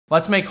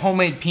Let's make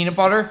homemade peanut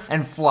butter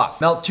and fluff.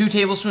 Melt 2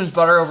 tablespoons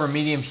butter over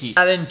medium heat.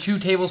 Add in 2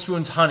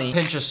 tablespoons honey,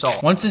 pinch of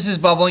salt. Once this is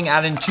bubbling,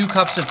 add in 2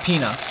 cups of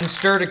peanuts and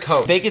stir to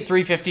coat. Bake at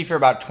 350 for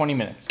about 20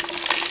 minutes.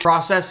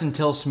 Process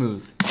until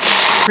smooth.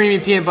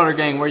 Creamy peanut butter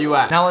gang, where you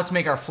at? Now let's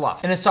make our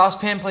fluff. In a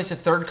saucepan, place a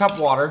 1/3 cup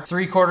water,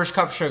 3/4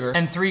 cup sugar,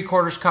 and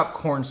 3/4 cup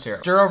corn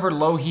syrup. Stir over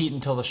low heat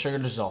until the sugar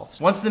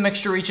dissolves. Once the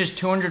mixture reaches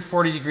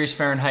 240 degrees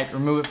Fahrenheit,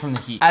 remove it from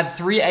the heat. Add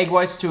 3 egg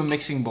whites to a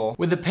mixing bowl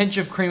with a pinch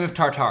of cream of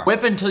tartar.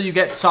 Whip until you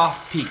get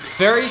soft peaks.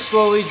 Very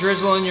slowly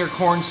drizzle in your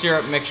corn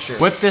syrup mixture.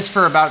 Whip this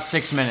for about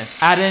 6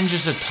 minutes. Add in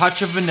just a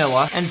touch of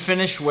vanilla and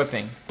finish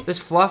whipping. This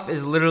fluff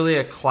is literally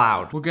a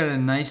cloud. We'll get a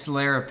nice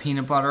layer of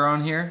peanut butter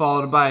on here,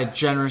 followed by a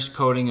generous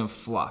coating of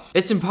fluff.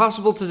 It's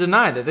impossible to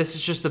deny that this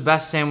is just the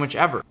best sandwich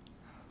ever.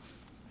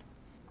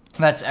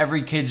 That's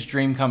every kid's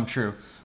dream come true.